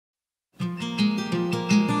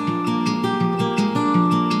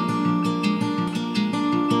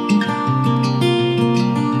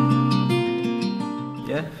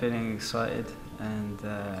excited and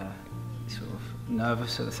sort of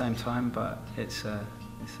nervous at the same time, but it's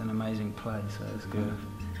an amazing play, so it's good.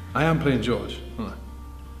 Yeah. I am playing George, aren't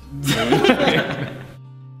I?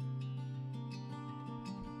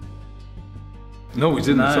 No, we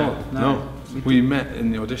didn't at all. No. We met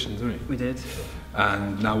in the audition, didn't we? We did.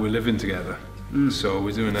 And now we're living together. So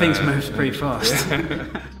we're doing things moved pretty fast. Yeah.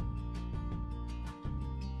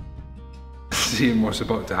 Seeing what's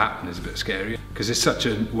about to happen is a bit scary because it's such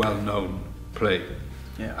a well-known play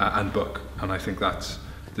and book, and I think that's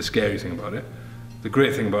the scary thing about it. The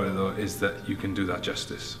great thing about it though is that you can do that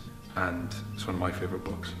justice, and it's one of my favourite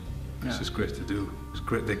books. It's just great to do. It's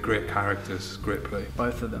great. They're great characters. Great play.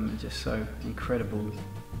 Both of them are just so incredible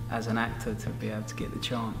as an actor to be able to get the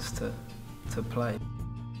chance to play.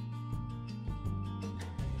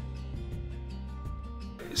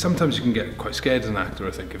 Sometimes you can get quite scared as an actor,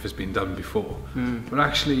 I think, if it's been done before. But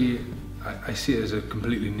actually, I see it as a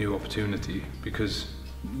completely new opportunity because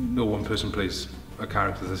no one person plays a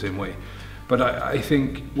character the same way. But I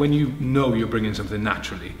think when you know you're bringing something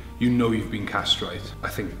naturally, you know you've been cast right. I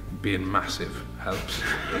think being massive helps.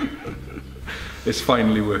 It's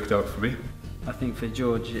finally worked out for me. I think for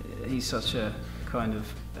George, he's such a kind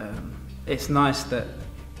of... it's nice that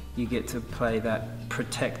you get to play that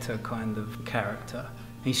protector kind of character.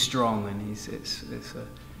 He's strong and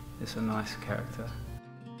it's a nice character.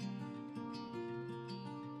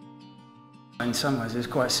 In some ways it's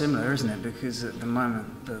quite similar, isn't it? Because at the moment,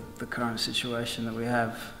 the current situation that we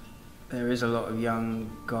have, there is a lot of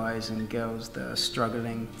young guys and girls that are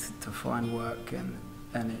struggling to find work, and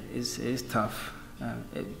it is tough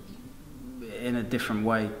in a different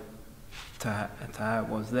way to how it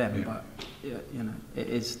was then, but you know, it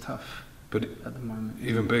is tough. But at the moment,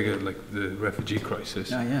 even bigger, like the refugee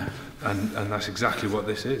crisis. Oh, yeah. And that's exactly what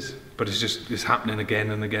this is. But it's happening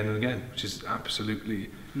again and again and again, which is absolutely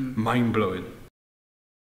mind-blowing.